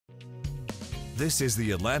This is the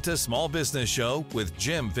Atlanta Small Business Show with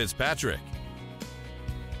Jim Fitzpatrick.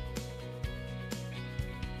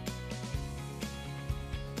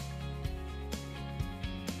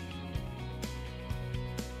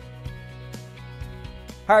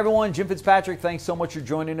 Hi everyone, Jim Fitzpatrick. Thanks so much for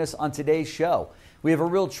joining us on today's show. We have a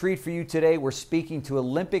real treat for you today. We're speaking to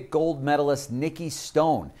Olympic gold medalist Nikki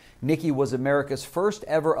Stone. Nikki was America's first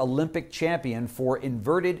ever Olympic champion for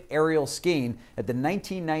inverted aerial skiing at the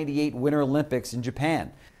 1998 Winter Olympics in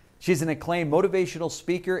Japan. She's an acclaimed motivational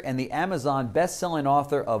speaker and the Amazon best-selling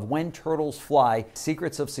author of When Turtles Fly,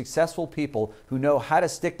 Secrets of Successful People Who Know How to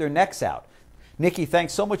Stick Their Necks Out. Nikki,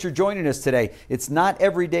 thanks so much for joining us today. It's not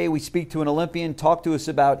every day we speak to an Olympian. Talk to us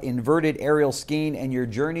about inverted aerial skiing and your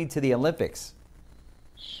journey to the Olympics.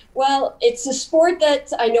 Well, it's a sport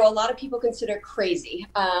that I know a lot of people consider crazy.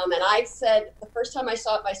 And I said, the first time I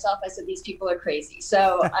saw it myself, I said, these people are crazy.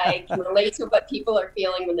 So I can relate to what people are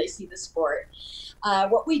feeling when they see the sport.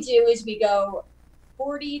 What we do is we go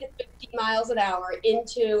 40 to 50 miles an hour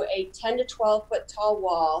into a 10 to 12 foot tall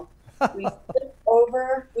wall. We flip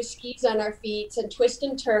over with skis on our feet and twist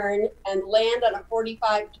and turn and land on a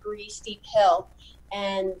 45-degree steep hill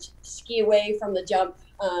and ski away from the jump.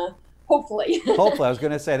 Hopefully. Hopefully, I was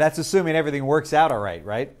going to say, that's assuming everything works out all right,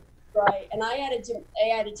 right? Right. And I had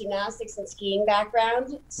a gymnastics and skiing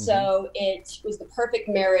background, so it was the perfect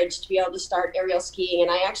marriage to be able to start aerial skiing.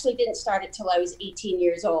 And I actually didn't start it till I was 18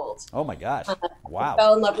 years old. Oh my gosh. Wow. I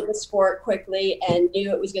fell in love with the sport quickly and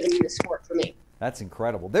knew it was going to be the sport for me. That's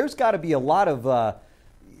incredible. There's got to be a lot of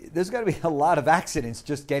accidents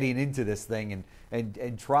just getting into this thing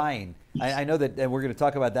and trying. I know that, and we're going to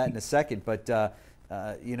talk about that in a second, but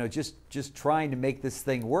just trying to make this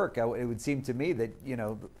thing work. It would seem to me that,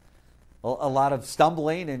 a lot of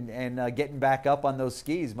stumbling and getting back up on those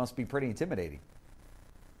skis must be pretty intimidating.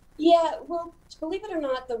 Yeah, well, believe it or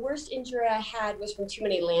not, the worst injury I had was from too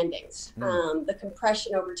many landings. The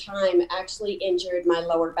compression over time actually injured my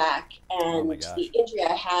lower back. And the injury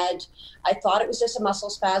I had, I thought it was just a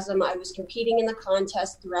muscle spasm. I was competing in the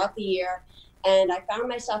contest throughout the year. And I found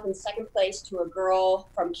myself in second place to a girl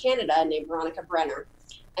from Canada named Veronica Brenner.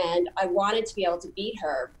 And I wanted to be able to beat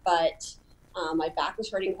her, but my back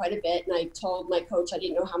was hurting quite a bit. And I told my coach I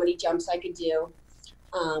didn't know how many jumps I could do.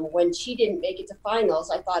 When she didn't make it to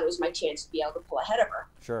finals, I thought it was my chance to be able to pull ahead of her.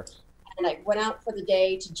 Sure. And I went out for the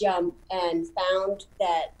day to jump and found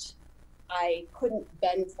that I couldn't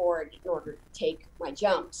bend forward in order to take my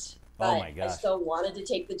jumps. But I still wanted to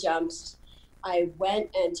take the jumps. I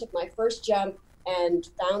went and took my first jump and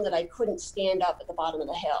found that I couldn't stand up at the bottom of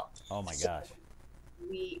the hill. Oh my gosh.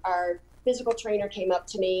 Our physical trainer came up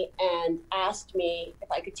to me and asked me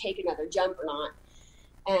if I could take another jump or not.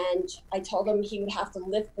 And I told him he would have to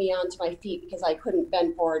lift me onto my feet because I couldn't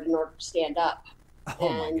bend forward in order to stand up. Oh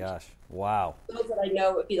my gosh. Wow. Those that I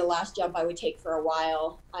know would be the last jump I would take for a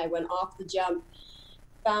while. I went off the jump,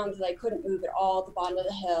 found that I couldn't move at all at the bottom of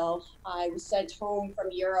the hill. I was sent home from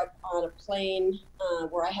Europe on a plane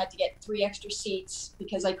where I had to get 3 extra seats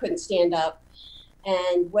because I couldn't stand up,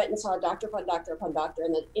 and went and saw doctor upon doctor upon doctor.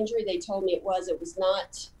 And the injury they told me it was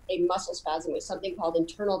not a muscle spasm. It was something called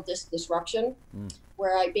internal disc disruption,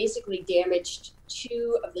 where I basically damaged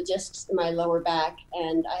 2 of the discs in my lower back.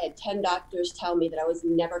 And I had 10 doctors tell me that I was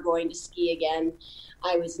never going to ski again.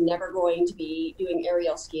 I was never going to be doing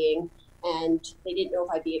aerial skiing. And they didn't know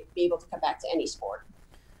if I'd be able to come back to any sport.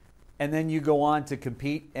 And then you go on to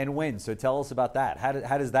compete and win. So tell us about that. How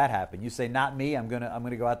does that happen? You say, not me, I'm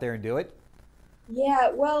gonna go out there and do it?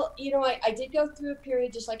 Yeah, well, I did go through a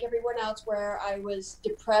period just like everyone else where I was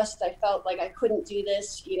depressed. I felt like I couldn't do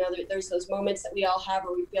this. There's those moments that we all have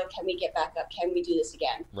where we feel, can we get back up? Can we do this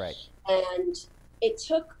again? Right. And it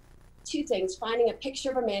took 2 things, finding a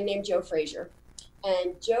picture of a man named Joe Frazier.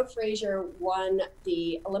 And Joe Frazier won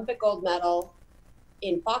the Olympic gold medal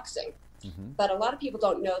in boxing. But a lot of people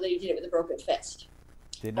don't know that he did it with a broken fist.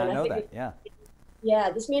 Did not know that, yeah.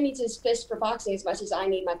 Yeah, this man needs his fist for boxing as much as I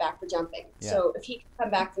need my back for jumping. Yeah. So if he could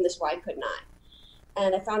come back from this, why couldn't I?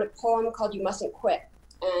 And I found a poem called You Mustn't Quit.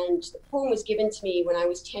 And the poem was given to me when I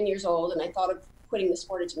was 10 years old, and I thought of quitting the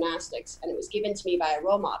sport of gymnastics. And it was given to me by a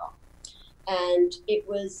role model. And it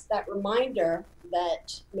was that reminder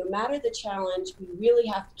that no matter the challenge, we really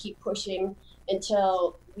have to keep pushing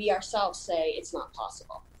until we ourselves say it's not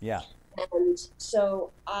possible. Yeah. And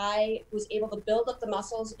so I was able to build up the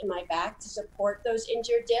muscles in my back to support those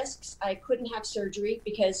injured discs. I couldn't have surgery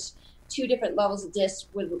because 2 different levels of discs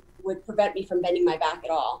would prevent me from bending my back at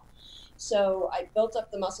all. So I built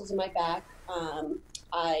up the muscles in my back.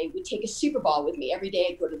 I would take a Super Ball with me every day.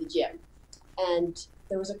 I'd go to the gym. And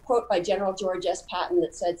there was a quote by General George S. Patton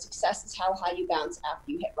that said, "Success is how high you bounce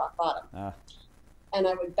after you hit rock bottom." and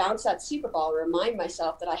I would bounce that super ball, remind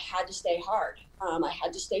myself that I had to stay hard. I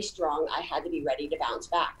had to stay strong. I had to be ready to bounce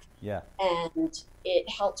back. Yeah. And it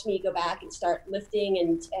helped me go back and start lifting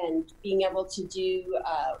and being able to do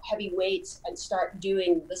heavy weights and start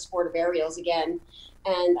doing the sport of aerials again.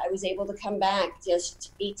 And I was able to come back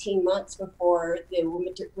just 18 months before the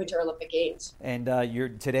Winter Olympic Games. And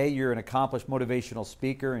today you're an accomplished motivational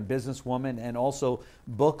speaker and businesswoman and also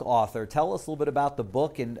book author. Tell us a little bit about the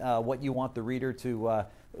book and what you want the reader to,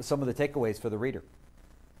 some of the takeaways for the reader.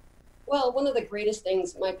 Well, one of the greatest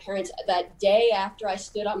things, my parents, that day after I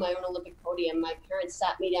stood on my own Olympic podium, my parents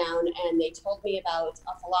sat me down and they told me about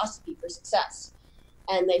a philosophy for success.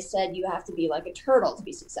 And they said, you have to be like a turtle to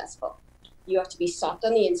be successful. You have to be soft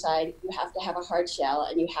on the inside, you have to have a hard shell,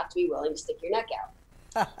 and you have to be willing to stick your neck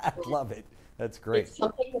out. I love it. That's great. It's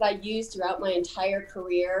something that I used throughout my entire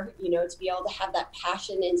career, to be able to have that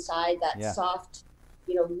passion inside, that soft,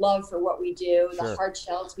 love for what we do, the hard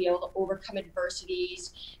shell to be able to overcome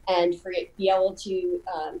adversities and be able to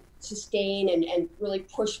sustain and really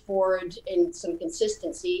push forward in some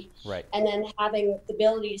consistency. Right. And then having the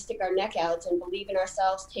ability to stick our neck out and believe in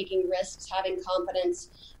ourselves, taking risks, having confidence,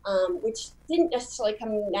 which didn't necessarily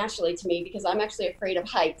come naturally to me because I'm actually afraid of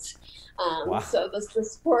heights. Wow. So the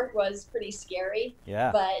sport was pretty scary.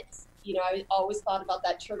 Yeah. But I always thought about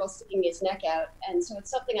that turtle sticking his neck out. And so it's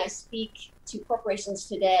something I speak to corporations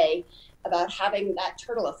today about having that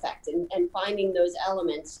turtle effect and finding those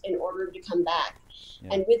elements in order to come back.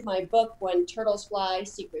 Yeah. And with my book, When Turtles Fly,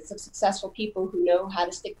 Secrets of Successful People Who Know How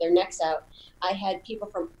to Stick Their Necks Out, I had people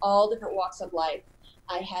from all different walks of life.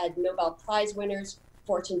 I had Nobel Prize winners,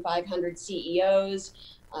 Fortune 500 CEOs,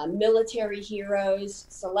 military heroes,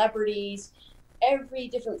 celebrities, every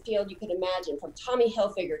different field you could imagine, from Tommy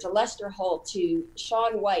Hilfiger to Lester Holt to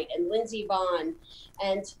Shaun White and Lindsey Vonn.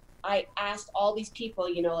 And I asked all these people,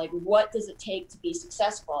 what does it take to be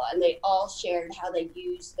successful? And they all shared how they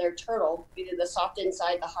use their turtle, either the soft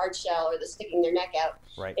inside, the hard shell, or the sticking their neck out,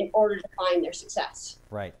 in order to find their success.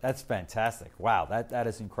 Right. That's fantastic. Wow. That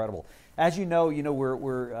is incredible. As you know,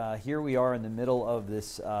 we're here we are in the middle of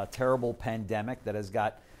this terrible pandemic that has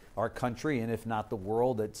got our country, and if not the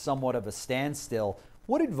world, at somewhat of a standstill.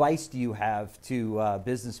 What advice do you have to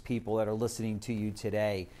business people that are listening to you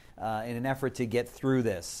today in an effort to get through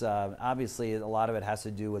this? Obviously, a lot of it has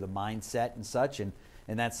to do with a mindset and such, and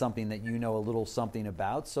that's something that you know a little something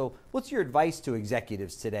about. So what's your advice to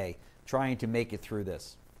executives today trying to make it through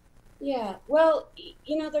this? Yeah, well,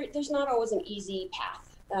 there's not always an easy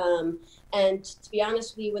path. And to be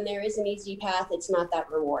honest with you, when there is an easy path, it's not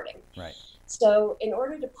that rewarding. Right. So in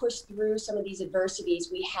order to push through some of these adversities,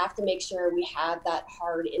 we have to make sure we have that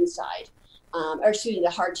hard inside,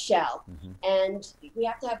 the hard shell. Mm-hmm. And we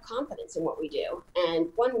have to have confidence in what we do. And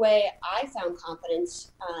one way I found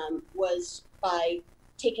confidence was by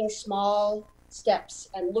taking small steps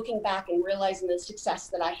and looking back and realizing the success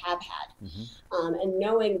that I have had, and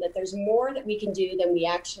knowing that there's more that we can do than we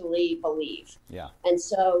actually believe. Yeah. And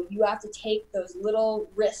so you have to take those little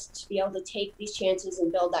risks to be able to take these chances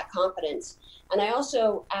and build that confidence. And I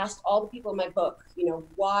also asked all the people in my book,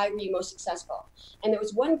 why were you most successful? And there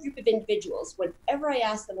was one group of individuals, whenever I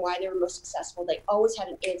asked them why they were most successful, they always had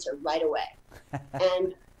an answer right away.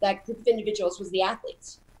 And that group of individuals was the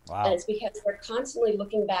athletes. Wow. And it's because they're constantly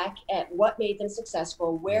looking back at what made them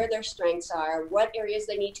successful, where their strengths are, what areas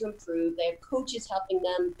they need to improve. They have coaches helping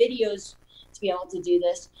them, videos to be able to do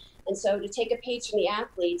this. And so to take a page from the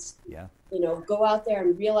athletes, go out there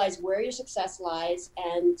and realize where your success lies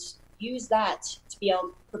and use that to be able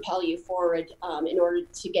to propel you forward in order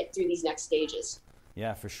to get through these next stages.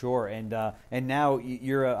 Yeah, for sure. And now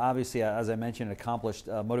you're obviously, as I mentioned, an accomplished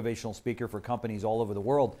motivational speaker for companies all over the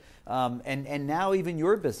world. And now even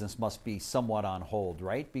your business must be somewhat on hold,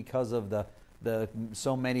 right? Because of the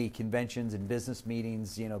so many conventions and business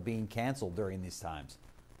meetings, being canceled during these times,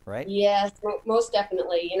 right? Yes, most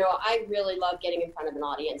definitely. I really love getting in front of an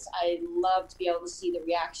audience. I love to be able to see the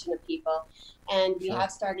reaction of people. And we have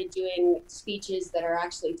started doing speeches that are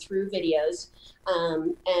actually through videos.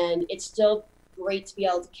 And it's still great to be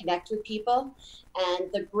able to connect with people.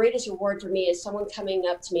 And the greatest reward for me is someone coming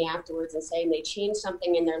up to me afterwards and saying they changed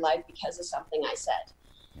something in their life because of something I said.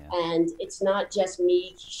 Yeah. And it's not just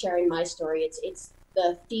me sharing my story, it's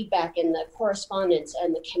the feedback and the correspondence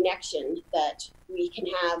and the connection that we can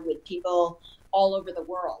have with people all over the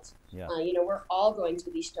world. Yeah. We're all going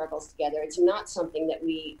through these struggles together. It's not something that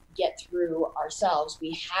we get through ourselves.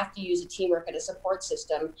 We have to use a teamwork and a support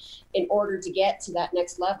system in order to get to that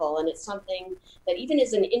next level. And it's something that even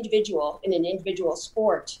as an individual in an individual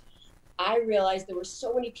sport, I realized there were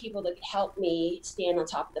so many people that could help me stand on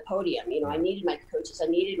top of the podium. You know, I needed my coaches, I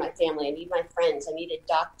needed my family, I needed my friends, I needed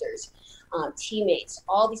doctors, teammates,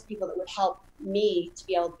 all these people that would help me to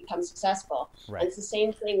be able to become successful. Right. And it's the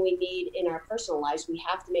same thing we need in our personal lives. We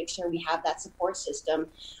have to make sure we have that support system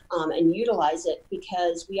and utilize it,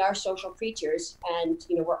 because we are social creatures, and,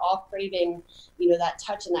 you know, we're all craving, you know, that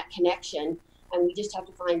touch and that connection. And we just have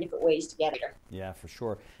to find different ways to get it. Yeah, for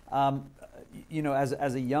sure. You know,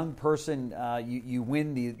 as a young person, you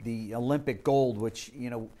win the Olympic gold, which, you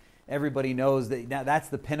know, everybody knows that that's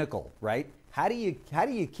the pinnacle, right? How do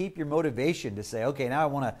you keep your motivation to say, okay, now I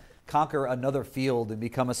want to conquer another field and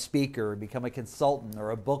become a speaker, or become a consultant,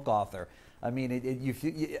 or a book author? I mean,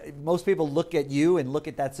 most people look at you and look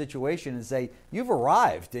at that situation and say, you've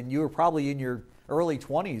arrived, and you were probably in your early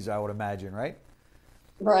 20s, I would imagine, right?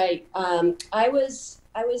 Right. I was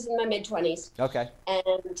in my mid-20s. Okay.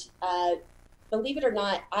 And believe it or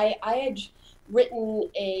not, I had written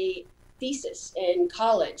a thesis in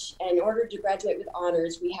college. And in order to graduate with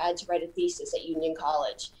honors, we had to write a thesis at Union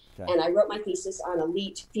College. Okay. And I wrote my thesis on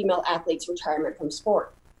elite female athletes' retirement from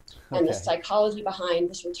sport. And the psychology behind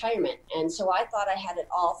this retirement. And so I thought I had it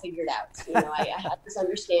all figured out. You know, I had this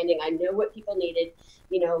understanding. I know what people needed.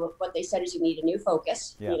 You know, what they said is you need a new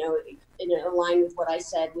focus, you know, in line with what I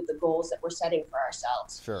said with the goals that we're setting for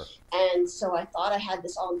ourselves. Sure. And so I thought I had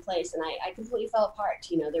this all in place, and I completely fell apart.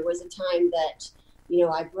 You know, there was a time that, you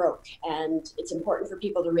know, I broke. And it's important for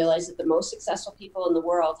people to realize that the most successful people in the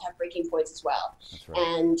world have breaking points as well. That's right.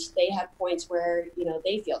 And they have points where, you know,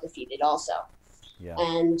 they feel defeated also. Yeah.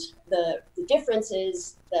 And the difference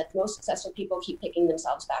is that most successful people keep picking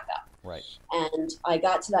themselves back up. Right. And I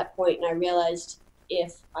got to that point, and I realized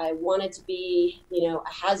if I wanted to be, you know,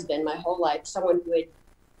 a has-been my whole life, someone who would,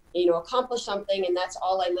 you know, accomplish something and that's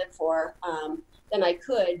all I live for, then I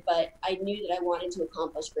could, but I knew that I wanted to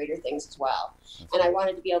accomplish greater things as well. And I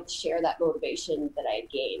wanted to be able to share that motivation that I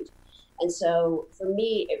had gained. And so for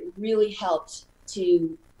me, it really helped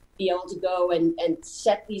to be able to go and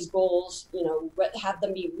set these goals, you know, have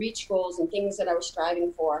them be reach goals and things that I was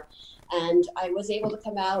striving for. And I was able to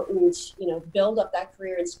come out and, you know, build up that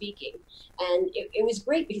career in speaking. And it was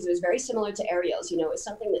great because it was very similar to aerials. You know, it was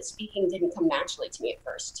something that speaking didn't come naturally to me at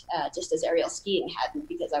first, just as aerial skiing hadn't,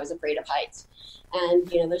 because I was afraid of heights.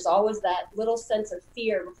 And, you know, there's always that little sense of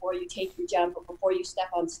fear before you take your jump or before you step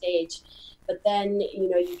on stage. But then, you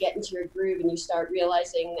know, you get into your groove and you start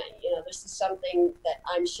realizing, you know, this is something that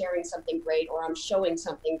I'm sharing something great, or I'm showing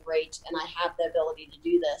something great, and I have the ability to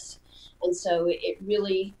do this. And so it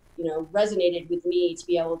really, you know, resonated with me to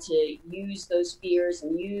be able to use those fears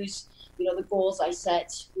and use, you know, the goals I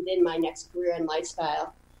set within my next career and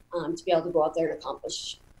lifestyle to be able to go out there and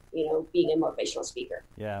accomplish, you know, being a motivational speaker.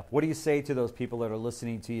 Yeah. What do you say to those people that are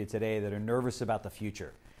listening to you today that are nervous about the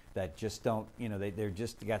future, that just don't, you know, they're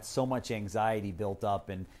just got so much anxiety built up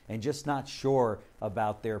and just not sure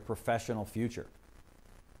about their professional future?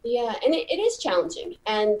 Yeah, and it is challenging.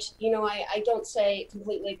 And, you know, I don't say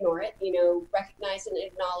completely ignore it, you know, recognize and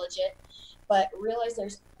acknowledge it, but realize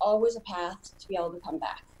there's always a path to be able to come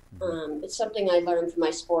back. It's something I learned from my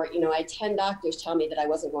sport. You know, I had 10 doctors tell me that I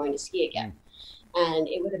wasn't going to ski again. And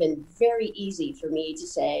it would have been very easy for me to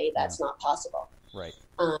say that's not possible. Right.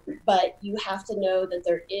 But you have to know that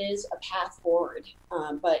there is a path forward,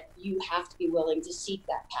 but you have to be willing to seek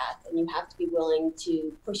that path, and you have to be willing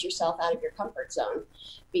to push yourself out of your comfort zone,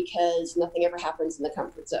 because nothing ever happens in the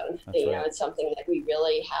comfort zone. You know, it's something that we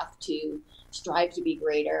really have to strive to be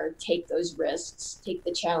greater, take those risks, take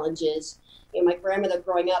the challenges. You know, my grandmother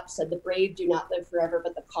growing up said, "The brave do not live forever,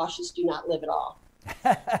 but the cautious do not live at all."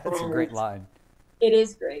 That's a great line. It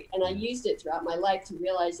is great. And I used it throughout my life to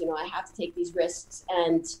realize, you know, I have to take these risks,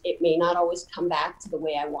 and it may not always come back to the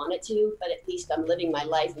way I want it to, but at least I'm living my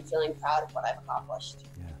life and feeling proud of what I've accomplished.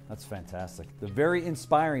 Yeah, that's fantastic. The very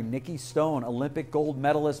inspiring Nikki Stone, Olympic gold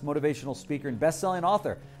medalist, motivational speaker, and best-selling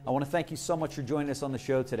author. I want to thank you so much for joining us on the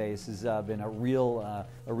show today. This has been a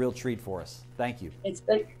real treat for us. Thank you. It's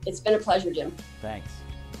been a pleasure, Jim. Thanks.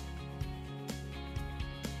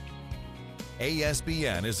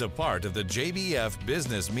 ASBN is a part of the JBF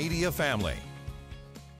Business Media family.